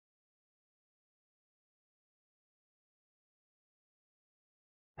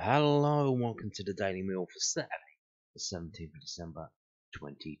Hello and welcome to the Daily Meal for Saturday, the 17th of December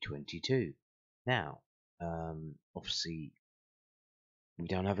 2022. Now, obviously, we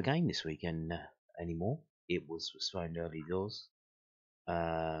don't have a game this weekend anymore. It was postponed early doors.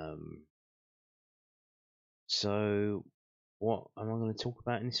 So, what am I going to talk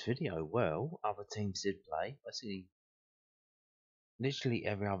about in this video? Well, other teams did play. Basically, literally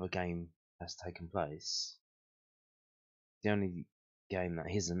every other game has taken place. The only game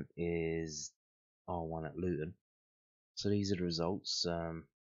that isn't is R1 at Luton. So these are the results,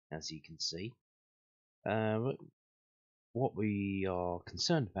 as you can see. What we are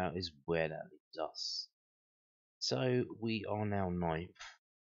concerned about is where that leaves us. So we are now ninth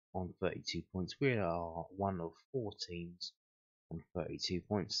on 32 points. We are one of 4 teams on 32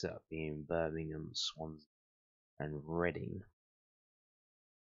 points, that being Birmingham, Swansea and Reading.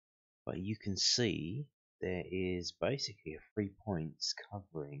 But you can see there is basically a 3 points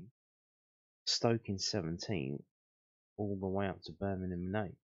covering Stoke in 17th all the way up to Birmingham in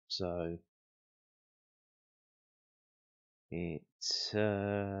 8th. So it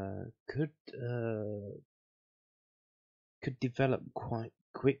could develop quite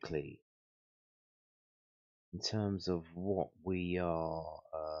quickly in terms of what we are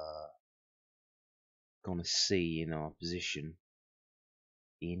going to see in our position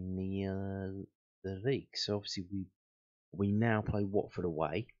in the league. So obviously we now play Watford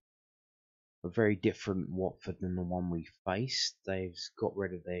away, a very different Watford than the one we faced. They've got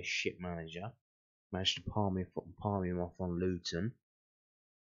rid of their shit manager, managed to palm him off on Luton,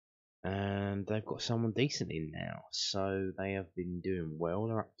 and they've got someone decent in now. So they have been doing well.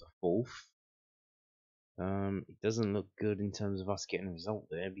 They're up to 4th. It doesn't look good in terms of us getting a result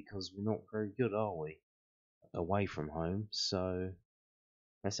there because we're not very good, are we? Away from home. So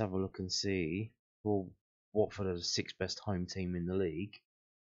let's have a look and see. Well, Watford are the 6th best home team in the league,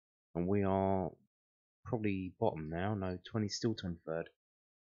 and we are probably bottom now. No, still 23rd.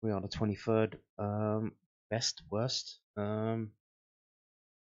 We are the 23rd. Best, worst. We're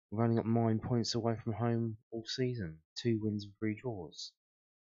only got 9 points away from home all season. 2 wins and 3 draws.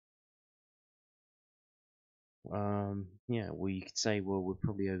 Yeah, well, you could say, well, we're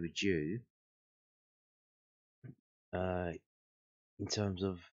probably overdue in terms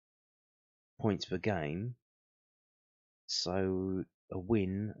of points per game. So a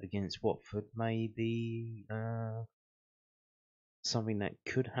win against Watford may be something that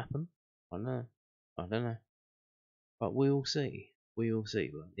could happen. I don't know, but we'll see. We'll see.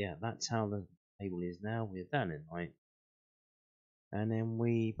 But yeah, that's how the table is now. We're down in 9th, and then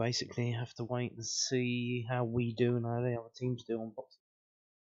we basically have to wait and see how we do and how the other teams do on boxing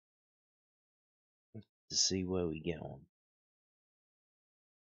to see where we get on.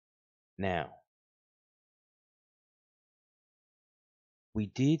 Now, we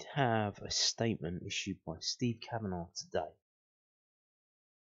did have a statement issued by Steve Kavanagh today.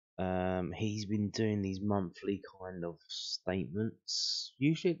 He's been doing these monthly kind of statements,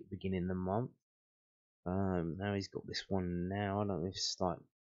 usually at the beginning of the month. Now he's got this one now. I don't know if it's like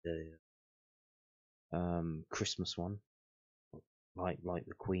the Christmas one, like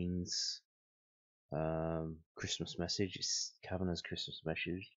the Queen's Christmas message. It's Kavanagh's Christmas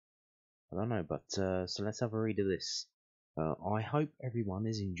message. I don't know, but so let's have a read of this. I hope everyone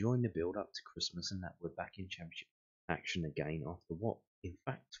is enjoying the build up to Christmas and that we're back in Championship action again after what, in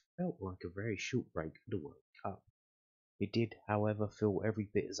fact, felt like a very short break for the World Cup. It did, however, feel every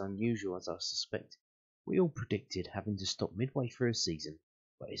bit as unusual as I suspected. We all predicted having to stop midway through a season,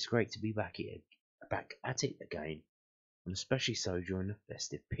 but it's great to be back at it again, and especially so during the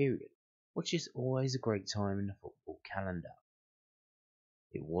festive period, which is always a great time in the football calendar.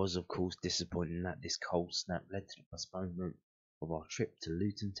 It was, of course, disappointing that this cold snap led to the postponement of our trip to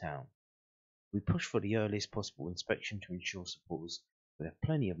Luton Town. We pushed for the earliest possible inspection to ensure supporters would have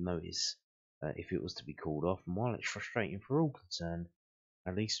plenty of notice if it was to be called off, and while it's frustrating for all concerned,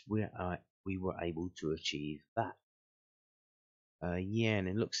 at least we were able to achieve that. Yeah, and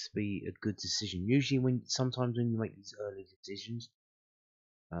it looks to be a good decision. Usually, sometimes when you make these early decisions,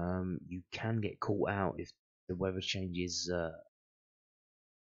 you can get caught out if the weather changes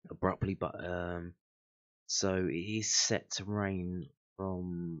abruptly. But so it is set to rain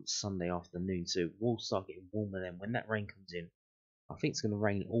from Sunday afternoon, so it will start getting warmer then. When that rain comes in, I think it's going to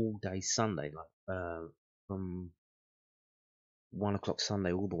rain all day Sunday, like from 1 o'clock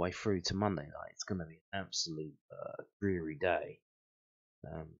Sunday all the way through to Monday night. It's going to be an absolute dreary day.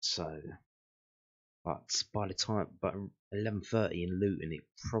 But by the time, 11:30 in Luton, it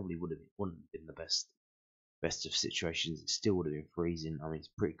probably wouldn't have been the best of situations. It still would have been freezing. I mean, it's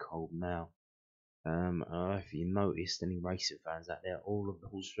pretty cold now. If you noticed any racing fans out there, all of the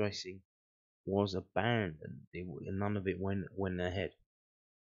horse racing was abandoned. None of it went ahead.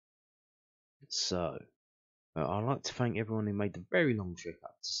 So, I'd like to thank everyone who made the very long trip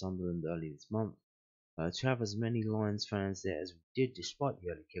up to Sunderland early this month. To have as many Lions fans there as we did, despite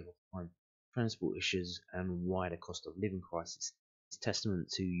the early kick-off time, transport issues, and wider cost of living crisis, is testament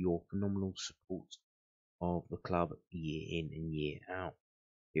to your phenomenal support of the club year in and year out.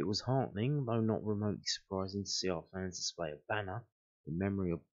 It was heartening, though not remotely surprising, to see our fans display a banner in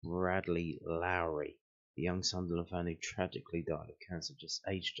memory of Bradley Lowry, the young Sunderland fan who tragically died of cancer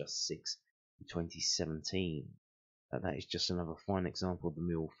aged just 6 in 2017. That is just another fine example of the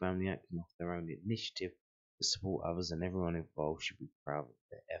Millwall family acting off their own initiative to support others, and everyone involved should be proud of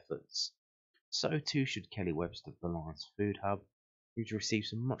their efforts. So too should Kelly Webster of the Lions Food Hub, who's received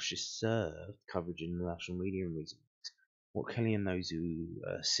some much deserved coverage in the national media in recent weeks. What Kelly and those who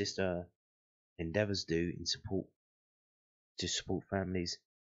assist her endeavours do to support families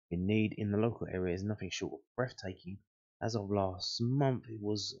in need in the local area is nothing short of breathtaking. As of last month, it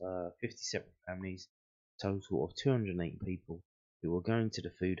was 50 separate families, a total of 208 people who were going to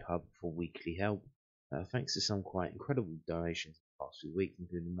the food hub for weekly help, thanks to some quite incredible donations in the past few weeks,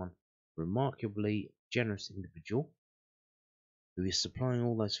 including one remarkably generous individual who is supplying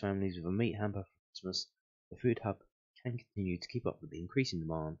all those families with a meat hamper for Christmas. The food hub can continue to keep up with the increasing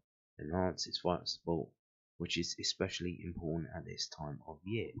demand and enhance its vital support, which is especially important at this time of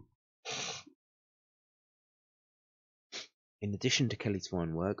year. In addition to Kelly's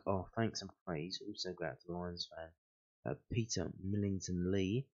fine work, our thanks and praise also go out to Lions fan Peter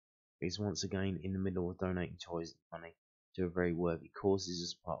Millington-Lee, who is once again in the middle of donating toys and money to a very worthy causes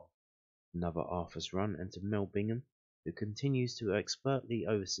as part of another Arthur's Run, and to Mel Bingham, who continues to expertly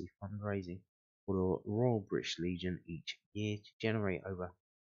oversee fundraising for the Royal British Legion each year to generate over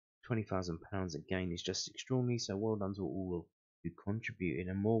 £20,000. Again is just extraordinary, so well done to all who contributed,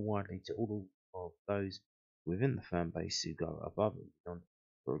 and more widely to all of those within the fan base who go above and beyond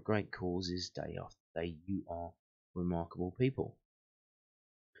for great causes day after day. You are remarkable people.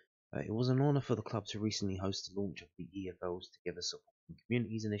 It was an honour for the club to recently host the launch of the EFL's Together Supporting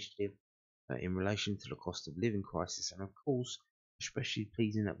Communities initiative in relation to the cost of living crisis, and of course especially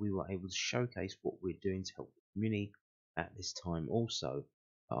pleasing that we were able to showcase what we're doing to help the community at this time. Also,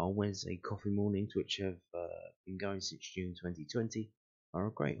 our Wednesday coffee mornings, which have been going since June 2020, are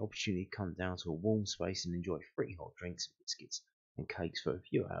a great opportunity to come down to a warm space and enjoy free hot drinks, biscuits and cakes for a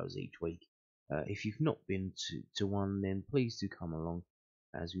few hours each week. If you've not been to one, then please do come along,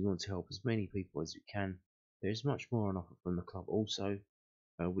 as we want to help as many people as we can. There is much more on offer from the club also,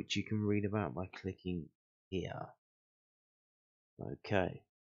 which you can read about by clicking here. Okay.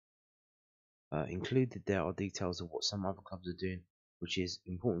 Included there are details of what some other clubs are doing, which is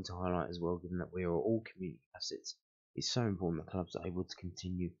important to highlight as well, given that we are all community assets. It's so important that clubs are able to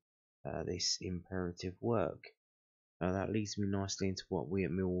continue this imperative work. That leads me nicely into what we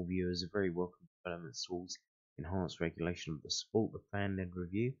at Millwall view as a very welcome development towards enhanced regulation of the sport. The fan-led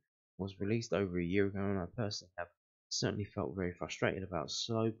review was released over a year ago, and I personally have certainly felt very frustrated about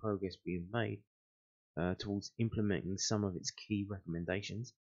slow progress being made towards implementing some of its key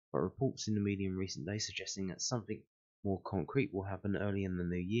recommendations, but reports in the media in recent days suggesting that something more concrete will happen early in the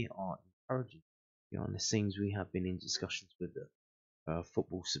new year are encouraging. Behind the scenes, we have been in discussions with the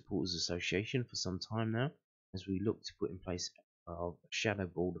Football Supporters Association for some time now, as we look to put in place a shadow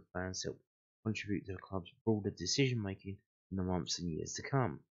board of fans to help contribute to the club's broader decision making in the months and years to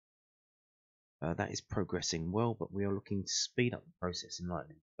come. That is progressing well, but we are looking to speed up the process in light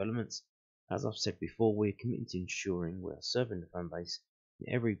of developments. As I've said before, we are committed to ensuring we are serving the fan base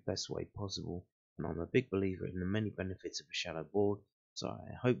in every best way possible, and I'm a big believer in the many benefits of a shadow board, so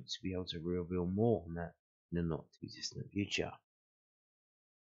I hope to be able to reveal more on that in the not too distant future.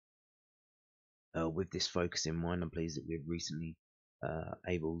 With this focus in mind, I'm pleased that we've recently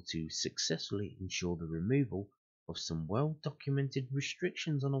able to successfully ensure the removal of some well-documented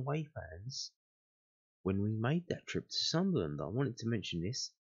restrictions on away fans when we made that trip to Sunderland. I wanted to mention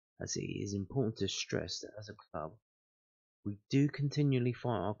this, as it is important to stress that as a club, we do continually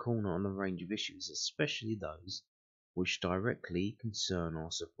fight our corner on a range of issues, especially those which directly concern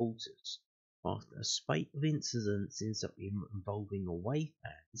our supporters. After a spate of incidents involving away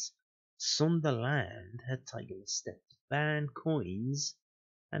fans, Sunderland had taken a step to ban coins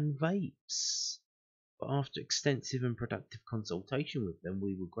and vapes. But after extensive and productive consultation with them,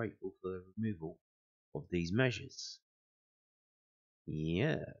 we were grateful for the removal of these measures.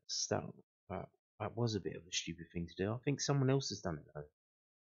 Yes, that was a bit of a stupid thing to do. I think someone else has done it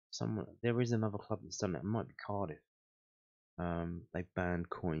though. There is another club that's done it. It might be Cardiff. They banned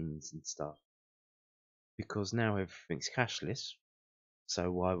coins and stuff. because now everything's cashless.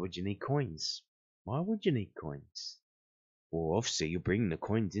 So why would you need coins? Why would you need coins? Well, obviously you're bringing the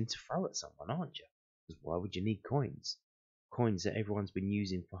coins in to throw at someone, aren't you? Because why would you need coins? Coins that everyone's been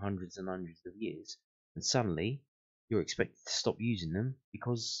using for hundreds and hundreds of years, and suddenly you're expected to stop using them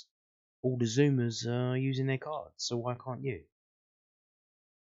because all the Zoomers are using their cards. So why can't you?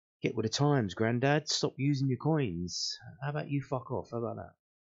 Get with the times, Grandad. Stop using your coins. How about you fuck off? How about that?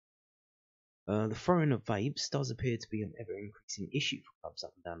 The throwing of vapes does appear to be an ever-increasing issue for clubs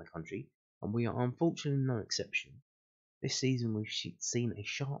up and down the country, and we are unfortunately no exception. This season we've seen a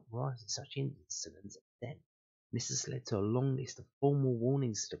sharp rise in such incidents as death. This has led to a long list of formal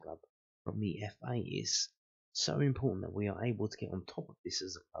warnings to the club from the FA. It is so important that we are able to get on top of this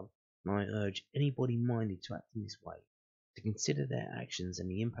as a club, and I urge anybody minded to act in this way to consider their actions and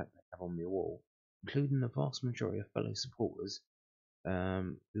the impact they have on Millwall, including the vast majority of fellow supporters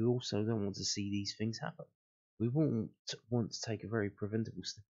who also don't want to see these things happen. We won't want to take a very preventable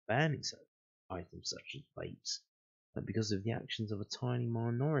step banning such items such as vapes, but because of the actions of a tiny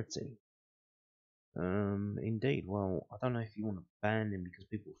minority. Indeed. Well, I don't know if you want to ban them because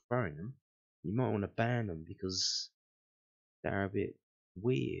people are throwing them. You might want to ban them because they're a bit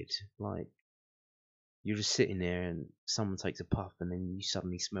weird. Like, you're just sitting there and someone takes a puff and then you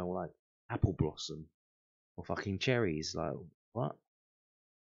suddenly smell like apple blossom or fucking cherries. Like, what?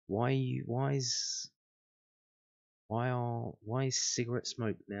 Why is cigarette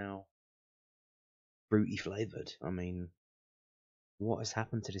smoke now fruity flavored? I mean, what has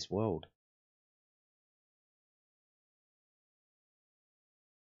happened to this world?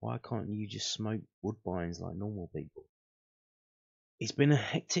 Why can't you just smoke woodbines like normal people? It's been a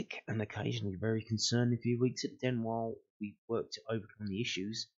hectic and occasionally very concerning few weeks at the Den while we worked to overcome the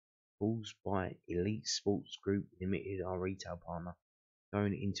issues caused by Elite Sports Group Limited, our retail partner,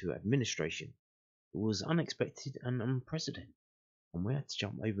 going into administration. It was unexpected and unprecedented, and we had to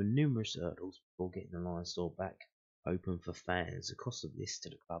jump over numerous hurdles before getting the Lion store back open for fans. The cost of this to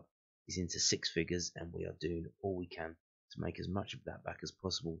the club is into six figures, and we are doing all we can to make as much of that back as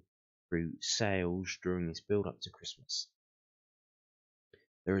possible through sales during this build up to Christmas.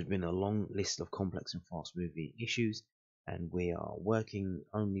 There has been a long list of complex and fast moving issues, and we are working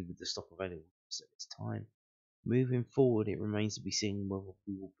only with the stock available at this time. Moving forward, it remains to be seen whether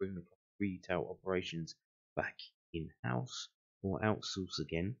we will bring the retail operations back in-house or outsource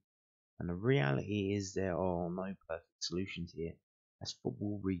again. And the reality is there are no perfect solutions here, as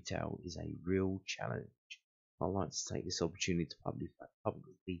football retail is a real challenge. I'd like to take this opportunity to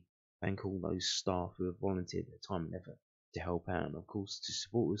publicly thank all those staff who have volunteered their time and effort to help out, and of course to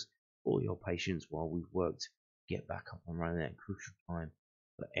supporters for your patience while we've worked to get back up and running at a crucial time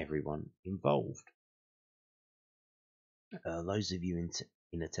for everyone involved. Those of you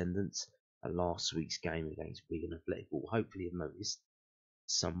in attendance at last week's game against Wigan Athletic will hopefully have noticed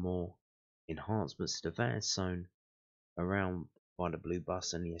some more enhancements to the van zone around by the Blue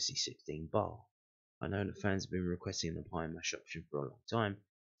Bus and the SE16 bar. I know the fans have been requesting the pie mash option for a long time,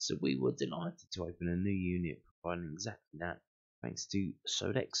 so we were delighted to open a new unit providing exactly that, thanks to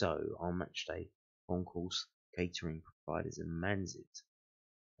Sodexo, our matchday concourse catering providers and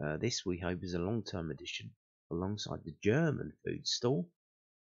Manzit. This we hope is a long-term addition alongside the German food stall,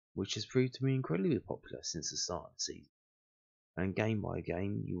 which has proved to be incredibly popular since the start of the season. And game by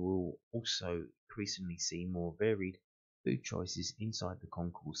game, you will also increasingly see more varied food choices inside the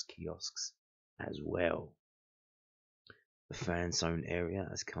concourse kiosks as well. The fan zone area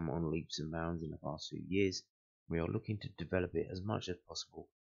has come on leaps and bounds in the past few years. We are looking to develop it as much as possible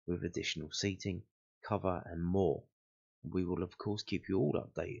with additional seating, cover and more. We will of course keep you all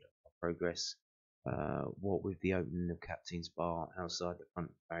updated on our progress, what with the opening of Captain's Bar outside the front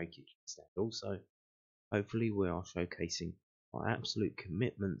Barry Kitchen stand. Also, hopefully we are showcasing our absolute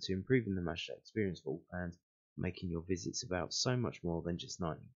commitment to improving the matchday experience for all fans, making your visits about so much more than just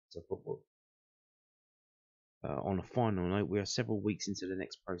 90 minutes of football. On a final note, we are several weeks into the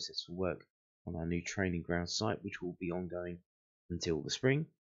next process for work on our new training ground site, which will be ongoing until the spring.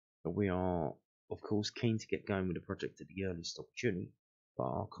 But we are, of course, keen to get going with the project at the earliest opportunity, but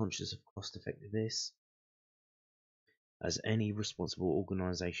are conscious of cost effectiveness, as any responsible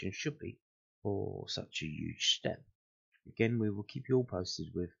organisation should be for such a huge step. Again, we will keep you all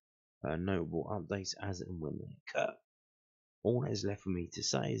posted with notable updates as and when they occur. All that is left for me to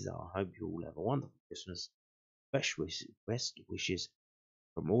say is that I hope you all have a wonderful Christmas. Best wishes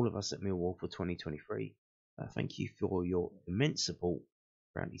from all of us at Millwall for 2023. Thank you for your immense support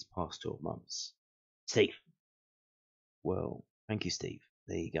throughout these past 12 months. Steve. Well, thank you, Steve.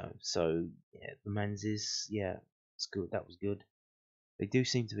 There you go. So, yeah, the Menzies, yeah, it's good. That was good. They do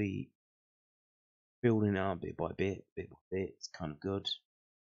seem to be building it up bit by bit, bit by bit. It's kind of good.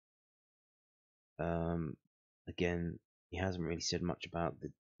 Again, he hasn't really said much about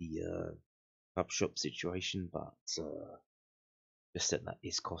the club shop situation, but just said that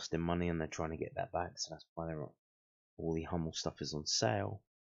it's costing money and they're trying to get that back, so that's why all the Hummel stuff is on sale.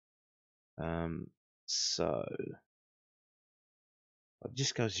 So it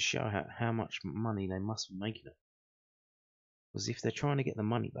just goes to show how much money they must be making it. Because if they're trying to get the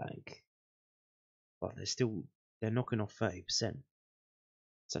money back, but they're knocking off 30%,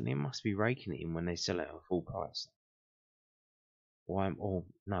 so they must be raking it in when they sell it at full price.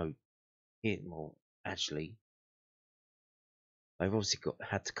 Actually, they've obviously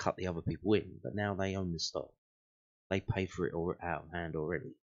had to cut the other people in, but now they own the stock. They pay for it out of hand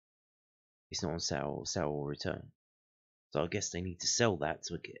already. It's not on sale or return. So I guess they need to sell that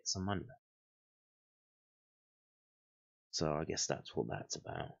to get some money back. So I guess that's what that's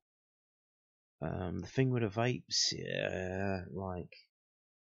about. The thing with the vapes, like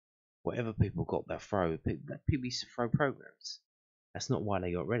whatever people got that people used to throw programs. That's not why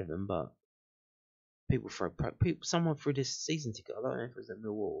they got rid of them, but people someone threw this season ticket. I don't know if it was at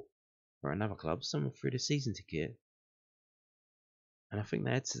Millwall or another club. Someone threw the season ticket, and I think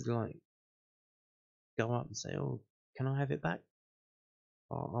they had to like go up and say, "Oh, can I have it back?"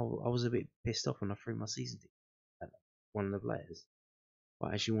 I was a bit pissed off when I threw my season ticket at one of the players.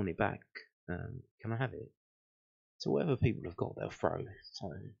 But I actually want it back. Can I have it? So whatever people have got, they'll throw.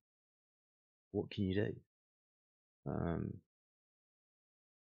 So what can you do?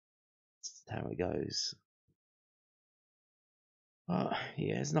 That's how it goes.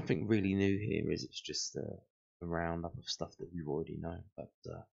 Yeah, there's nothing really new here, is it? It's just a roundup of stuff that we've already known. But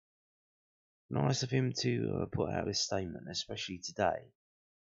nice of him to put out his statement, especially today.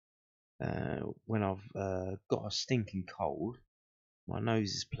 When I've got a stinking cold, my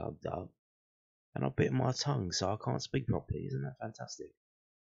nose is plugged up, and I've bitten my tongue, so I can't speak properly. Isn't that fantastic?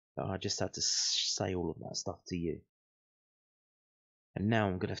 So I just had to say all of that stuff to you. And now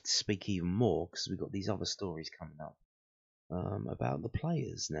I'm going to have to speak even more because we've got these other stories coming up about the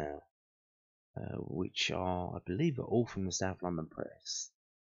players now, which are, I believe, are all from the South London Press.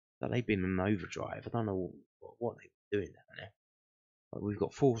 So they've been in overdrive. I don't know what they're doing down there. But we've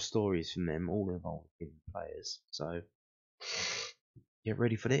got 4 stories from them, all involving players. So get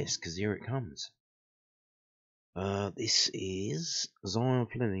ready for this because here it comes. This is Zian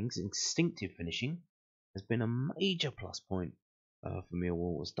Flemmings' instinctive finishing has been a major plus point for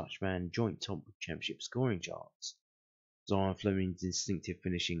Millwall as Dutchman joint top of Championship scoring charts. Zian Flemmings' instinctive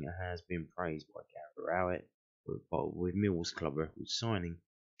finishing has been praised by Rowett, with Millwall's club record signing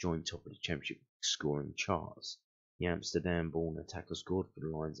joint top of the Championship scoring charts. The Amsterdam-born attacker scored for the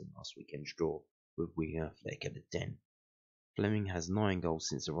Lions in last weekend's draw with Wigan Athletic at the Den. Flemming has 9 goals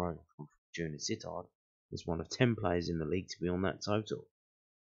since arriving from Fortuna Sittard. Is one of 10 players in the league to be on that total.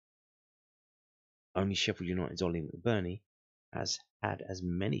 Only Sheffield United's Ollie McBurney has had as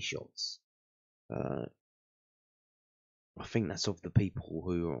many shots. I think that's of the people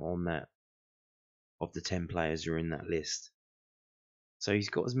who are on that, of the 10 players who are in that list. So he's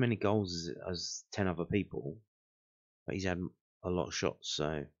got as many goals as 10 other people, but he's had a lot of shots.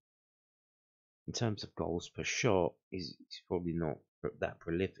 So in terms of goals per shot, he's probably not that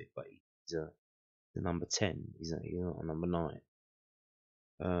prolific, but he's the number 10. He's not a number 9.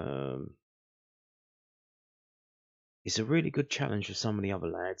 It's a really good challenge for some of the other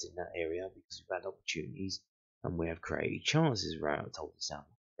lads in that area because we've had opportunities and we have created chances, Rowett told the Sound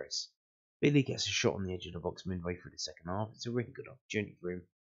Press. Billy gets a shot on the edge of the box midway through the second half. It's a really good opportunity for him.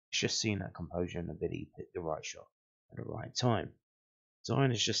 It's just seeing that composure and ability to pick the right shot at the right time.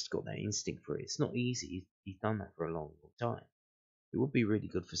 Zion has just got that instinct for it. It's not easy. He's done that for a long, long time. It would be really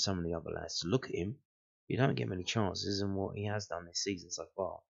good for some of the other lads to look at him. You don't get many chances, and what he has done this season so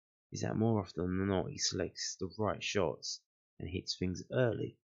far is that more often than not he selects the right shots and hits things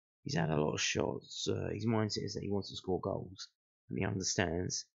early. He's had a lot of shots. His mindset is that he wants to score goals, and he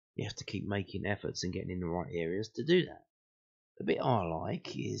understands you have to keep making efforts and getting in the right areas to do that. The bit I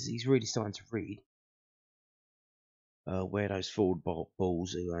like is he's really starting to read where those forward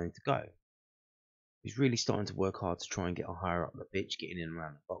balls are going to go. He's really starting to work hard to try and get higher up the pitch, getting in and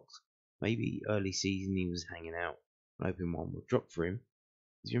around the box. Maybe early season he was hanging out and hoping one would drop for him.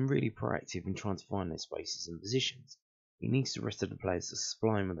 He's been really proactive in trying to find their spaces and positions. He needs the rest of the players to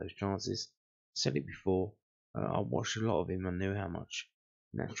supply him with those chances. I said it before, I watched a lot of him and knew how much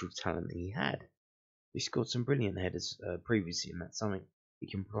natural talent he had. He scored some brilliant headers previously, and that's something he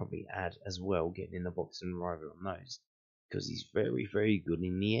can probably add as well, getting in the box and arriving on those, because he's very, very good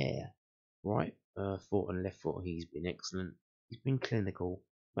in the air. Right foot and left foot, he's been excellent. He's been clinical,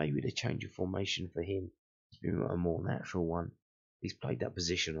 Maybe the change of formation for him has been a more natural one. He's played that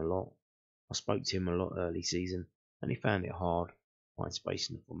position a lot. I spoke to him a lot early season, and he found it hard to find space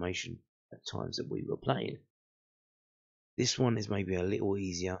in the formation at times that we were playing. This one is maybe a little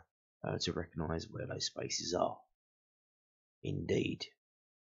easier to recognise where those spaces are. Indeed.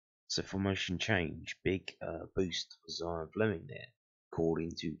 So formation change, big boost for Zian Flemming there,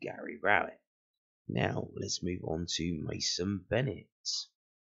 according to Gary Rowett. Now let's move on to Mason Bennett.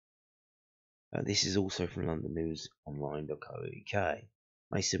 This is also from londonnewsonline.co.uk.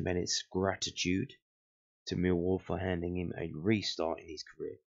 Mason Bennett's gratitude to Millwall for handing him a restart in his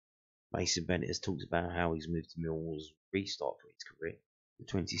career. Mason Bennett has talked about how he's moved to Millwall's restart for his career. The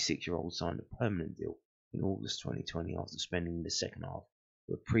 26-year-old signed a permanent deal in August 2020 after spending the second half of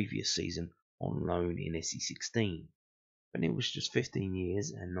the previous season on loan in SE16. Bennett was just 15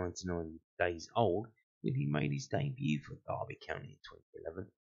 years and 99 days old when he made his debut for Derby County in 2011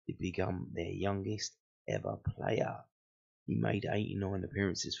 to become their youngest ever player. He made 89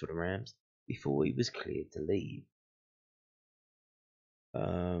 appearances for the Rams before he was cleared to leave.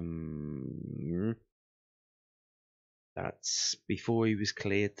 That's before he was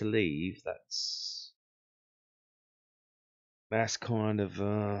cleared to leave. That's kind of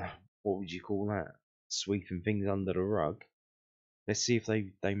what would you call that? Sweeping things under the rug. Let's see if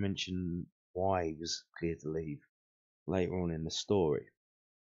they mention why he was cleared to leave later on in the story.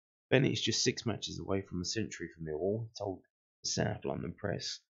 Bennett is just 6 matches away from a century for Millwall. He told the South London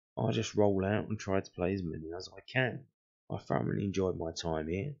Press, "I just roll out and try to play as many as I can. I thoroughly enjoyed my time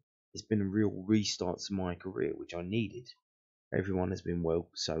here. It's been a real restart to my career, which I needed. Everyone has been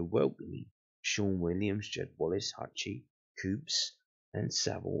so welcoming. Sean Williams, Jed Wallace, Hutchie, Coops, and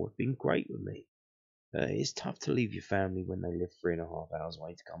Saville have been great with me. It's tough to leave your family when they live 3.5 hours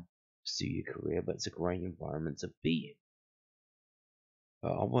away to come pursue your career, but it's a great environment to be in.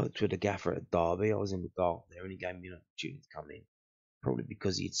 I worked with a gaffer at Derby. I was in the dark there, and he gave me an opportunity to come in, probably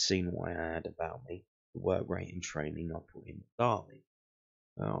because he'd seen what I had about me, the work rate and training I put in at Derby.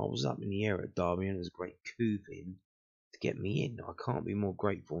 I was up in the air at Derby, and it was a great coup for him to get me in. I can't be more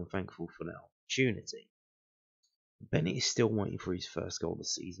grateful and thankful for that opportunity." Bennett is still waiting for his first goal of the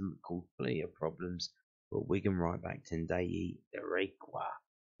season, but caused plenty of problems for Wigan right back Tendayi Derekwa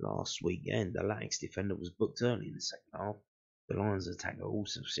last weekend. The Lax defender was booked early in the second half. The Lions attacker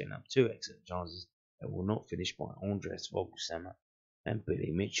also setting up 2 excellent chances that will not finish by Andres Vogelsammer and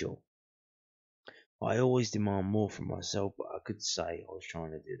Billy Mitchell. "I always demand more from myself, but I could say I was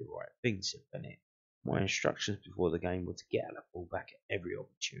trying to do the right thing," said Bennett. "My instructions before the game were to get at the ball back at every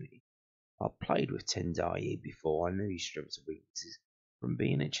opportunity. I played with Tendayi before. I knew his strengths and weaknesses from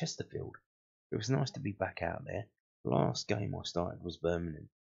being at Chesterfield. It was nice to be back out there. The last game I started was Birmingham.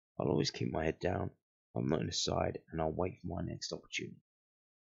 I'll always keep my head down. I'm not in the side, and I'll wait for my next opportunity."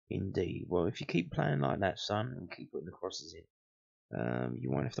 Indeed. Well, if you keep playing like that, son, and keep putting the crosses in, you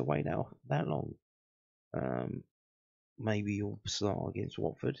won't have to wait that long. Maybe you'll start against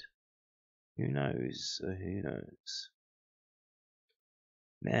Watford. Who knows? Who knows?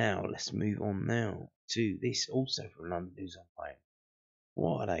 Now, let's move on now to this, also from London News Online.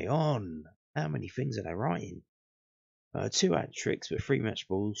 What are they on? How many things are they writing? 2 hat-tricks with 3 match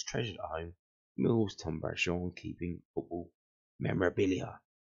balls treasured at home. Millwall's Tom Bradshaw on keeping football memorabilia.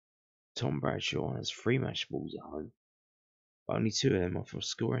 Tom Bradshaw has 3 match balls at home, but only 2 of them are for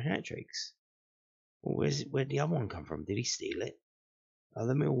scoring hat-tricks. Well, where'd the other one come from? Did he steal it?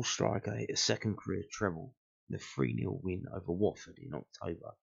 The Millwall striker hit a second career treble in the 3-0 win over Watford in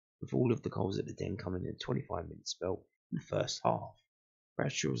October, with all of the goals at the Den coming in a 25-minute spell in the first half.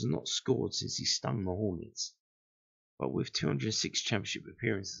 Bradshaw has not scored since he stung the Hornets, but with 206 championship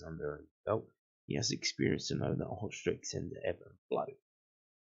appearances under his belt, he has experience to know that hot streaks tend to ebb and flow.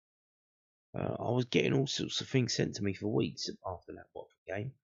 I was getting all sorts of things sent to me for weeks after that Watford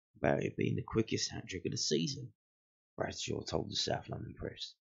game about it being the quickest hat-trick of the season, Bradshaw told the South London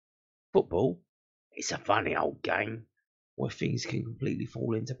Press. "Football? It's a funny old game where things can completely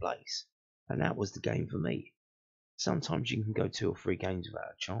fall into place, and that was the game for me. Sometimes you can go 2 or 3 games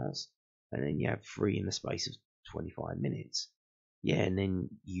without a chance, and then you have 3 in the space of 25 minutes. Yeah, and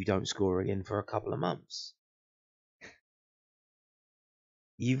then you don't score again for a couple of months.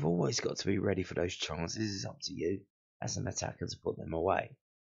 You've always got to be ready for those chances. It's up to you as an attacker to put them away.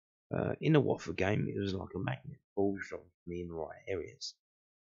 In the Watford game, it was like a magnet. Ball shot me in the right areas.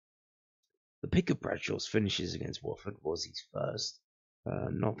 The pick of Bradshaw's finishes against Watford was his first,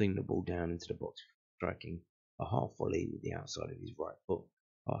 knocking the ball down into the box, striking a half volley with the outside of his right foot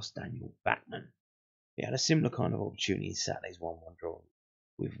past Daniel Backman. He had a similar kind of opportunity in Saturday's 1-1 draw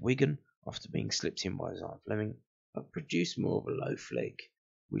with Wigan after being slipped in by Zian Flemming, but produced more of a low flick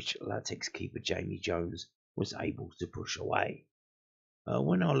which Latex keeper Jamie Jones was able to push away.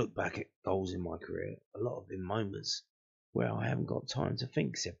 When I look back at goals in my career, a lot of them moments where I haven't got time to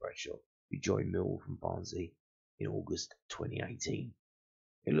think, said Bradshaw, who joined Millwall from Barnsley in August 2018.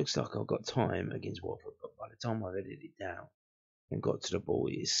 It looks like I've got time against Watford, but by the time I've edited it down and got to the ball,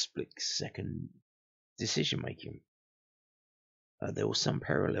 it is split-second decision making. There were some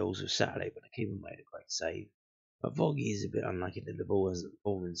parallels with Saturday, but the keeper made a great save. But Voggy is a bit unlucky that the ball hasn't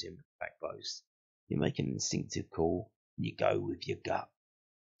fallen to him at the back post. You make an instinctive call and you go with your gut.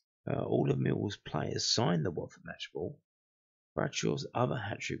 All of Millwall's players signed the Watford match ball. Bradshaw's other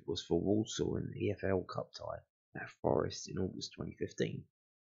hat-trick was for Walsall in the EFL Cup tie at Forest in August 2015.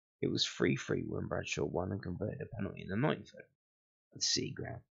 It was 3-3 when Bradshaw won and converted a penalty in the 93rd at the City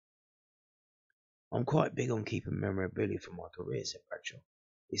Ground. I'm quite big on keeping memorabilia for my career, said Bradshaw.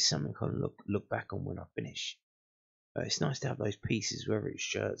 It's something I can look back on when I finish. It's nice to have those pieces, whether it's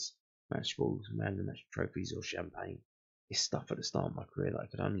shirts, match balls, man of the match trophies, or champagne. It's stuff at the start of my career that I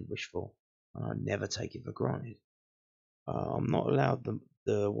could only wish for, and I never take it for granted. I'm not allowed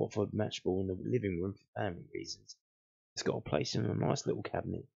the Watford match ball in the living room for family reasons. It's got a place in a nice little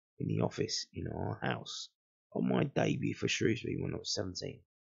cabinet in the office in our house. On my debut for Shrewsbury when I was 17,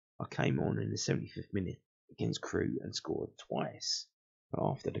 I came on in the 75th minute against Crewe and scored twice.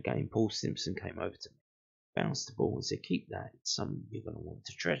 After the game, Paul Simpson came over to me, bounced the ball and said, "Keep that, it's something you're going to want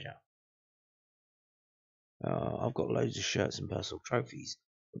to treasure." I've got loads of shirts and personal trophies,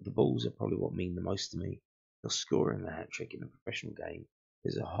 but the balls are probably what mean the most to me. Because scoring a hat-trick in a professional game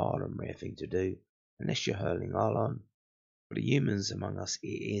is a hard and rare thing to do, unless you're hurling Arlon. For the humans among us, it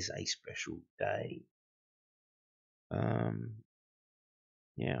is a special day.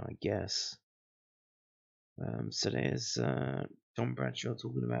 Yeah, I guess. So there's Tom Bradshaw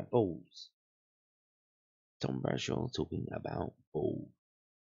talking about balls. Tom Bradshaw talking about balls.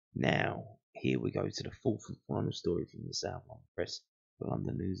 Now, here we go to the fourth and final story from the South London Press,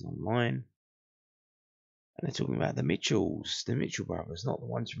 London News Online. And they're talking about the Mitchells, the Mitchell brothers, not the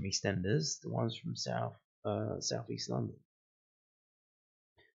ones from EastEnders, the ones from Southeast London.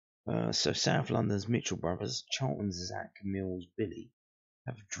 So South London's Mitchell brothers, Charlton's Zach, Mills, Billy,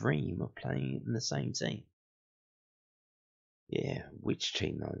 have a dream of playing in the same team. Yeah, which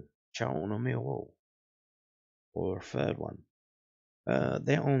team though? Charlton or Millwall? Or a third one?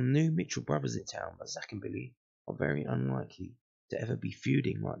 There are new Mitchell brothers in town, but Zach and Billy are very unlikely to ever be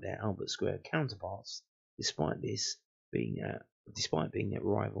feuding like their Albert Square counterparts, despite being at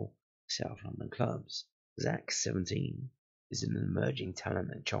rival South London clubs. Zach, 17, is an emerging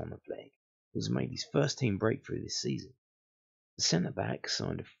talent at Charlton Athletic, who has made his first team breakthrough this season. The centre-back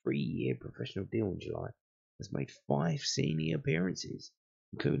signed a 3-year professional deal in July, has made 5 senior appearances,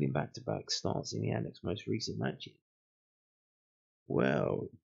 including back-to-back starts in the Annex most recent matches. Well,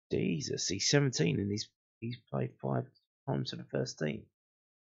 Jesus, he's 17 and he's played 5 times for the first team.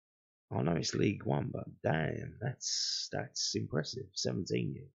 I know it's League One, but damn, that's impressive.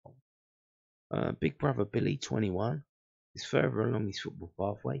 17 years old. Big brother Billy, 21, is further along his football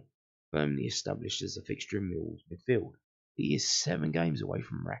pathway, firmly established as a fixture in Millwall's midfield. He is 7 games away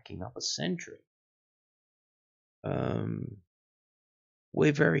from racking up a century.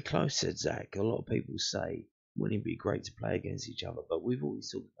 We're very close, said Zach. A lot of people say wouldn't it be great to play against each other, but we've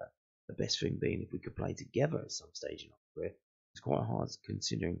always talked about the best thing being if we could play together at some stage in our career. It's quite hard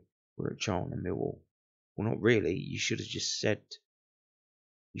considering we're at Charlton and Millwall. Well, not really. You should have just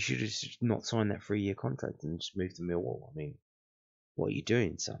not signed that 3-year contract and just moved to Millwall. I mean, what are you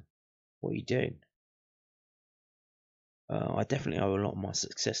doing, son? What are you doing? I definitely owe a lot of my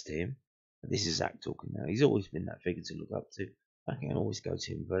success to him. This is Zach talking now. He's always been that figure to look up to. I can always go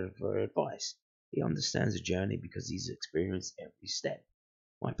to him for advice. He understands the journey because he's experienced every step.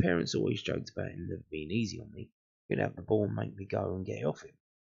 My parents always joked about him never being easy on me. He'd have the ball and make me go and get off him.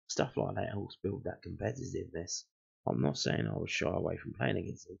 Stuff like that helps build that competitiveness. I'm not saying I would shy away from playing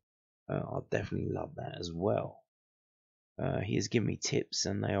against him. I definitely love that as well. He has given me tips,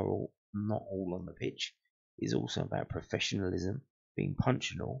 and they are not all on the pitch. It's also about professionalism, being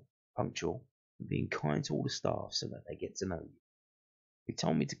punctual, and being kind to all the staff so that they get to know you. He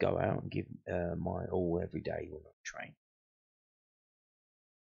told me to go out and give my all every day when I train.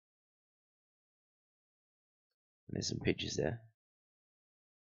 And there's some pictures there.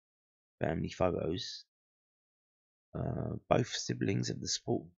 Family photos. Both siblings of the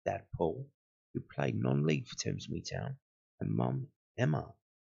sport dad Paul, who played non-league for Thamesmead Town, and mum Emma.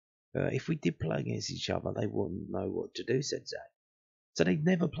 If we did play against each other, they wouldn't know what to do, said Zach. So they'd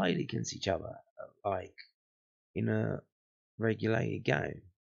never played against each other, like in a regulated game.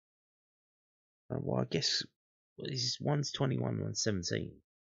 Well, I guess one's 21, one's 17.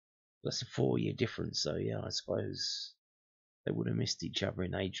 That's a 4-year difference, so yeah, I suppose they would have missed each other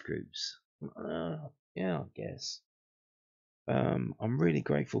in age groups. Yeah, I guess. I'm really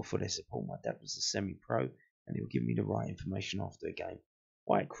grateful for their support. My dad was a semi-pro, and he'll give me the right information after a game.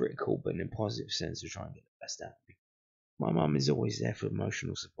 Quite critical, but in a positive sense to try and get the best out of me. My mum is always there for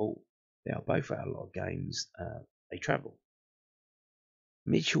emotional support. They are both at a lot of games. They travel.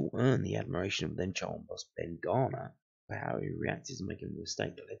 Mitchell earned the admiration of then Charlton boss Ben Garner for how he reacted to making a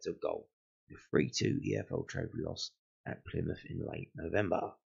mistake that led to a goal. The 3-2 EFL Trophy loss at Plymouth in late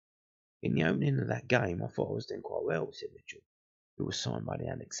November. In the opening of that game, I thought I was doing quite well, said Mitchell, who was signed by the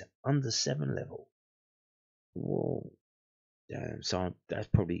Addicts at under 7 level. Whoa, damn, so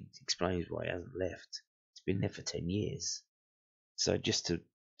that probably explains why he hasn't left. He's been there for 10 years. So just to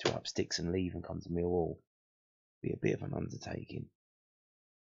up sticks and leave and come to Millwall be a bit of an undertaking.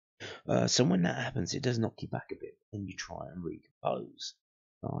 So when that happens, it does knock you back a bit, and you try and recompose.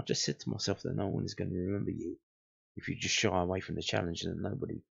 I just said to myself that no one is going to remember you if you just shy away from the challenge, and that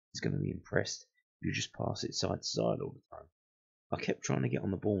nobody is going to be impressed if you just pass it side to side all the time. I kept trying to get on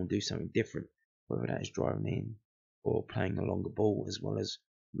the ball and do something different, whether that is driving in or playing a longer ball, as well as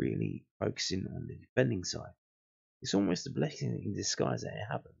really focusing on the defending side. It's almost a blessing in disguise that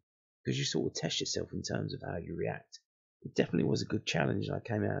it happened, because you sort of test yourself in terms of how you react. It definitely was a good challenge, and I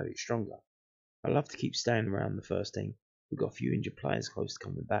came out of it stronger. I love to keep staying around the first team. We've got a few injured players close to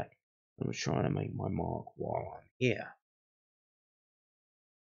coming back, and I'm trying to make my mark while I'm here.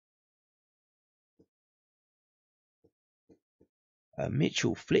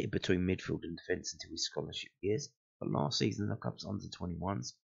 Mitchell flitted between midfield and defence until his scholarship years, but last season the club's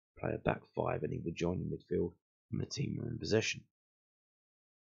under-21s play a back five and he would join the midfield when the team were in possession.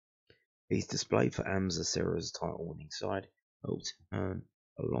 He's displayed for Amza Serra's title-winning side, helped earn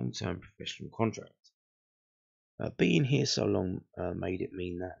a long-term professional contract. Being here so long made it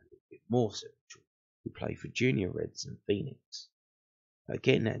mean that a little bit more so, Mitchell, who played for Junior Reds and Phoenix.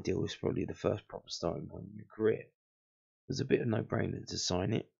 Getting that deal was probably the first proper starting point in your career. It was a bit of no-brainer to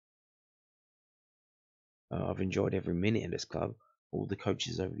sign it. I've enjoyed every minute of this club. All the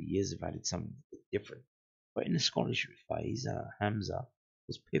coaches over the years have added something different. But in the scholarship phase, Hamza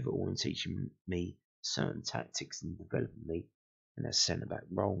was pivotal in teaching me certain tactics and developing me in that centre-back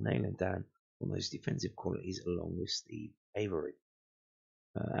role, nailing down on those defensive qualities along with Steve Avery.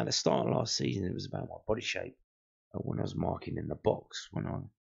 At the start of last season, it was about my body shape. When I was marking in the box, when I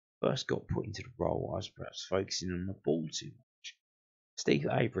first got put into the role, I was perhaps focusing on the ball too much. Steve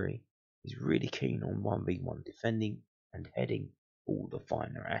Avery is really keen on 1v1 defending and heading all the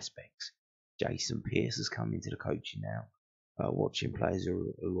finer aspects. Jason Pearce has come into the coaching now. Watching players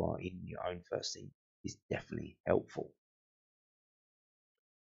who are in your own first team is definitely helpful.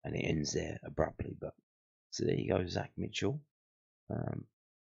 And it ends there abruptly. But so there you go, Zach Mitchell,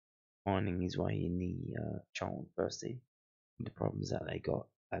 finding his way in the Charlton first team. And the problems that they got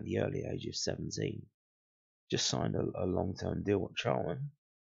at the early age of 17. Just signed a long-term deal at Charlton.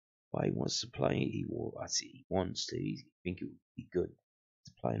 But he wants to play. He wants to. He think it would be good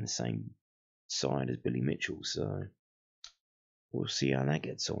to play in the same side as Billy Mitchell. So we'll see how that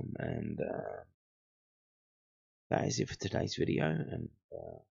gets on. And that is it for today's video. And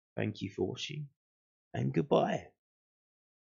thank you for watching. And goodbye.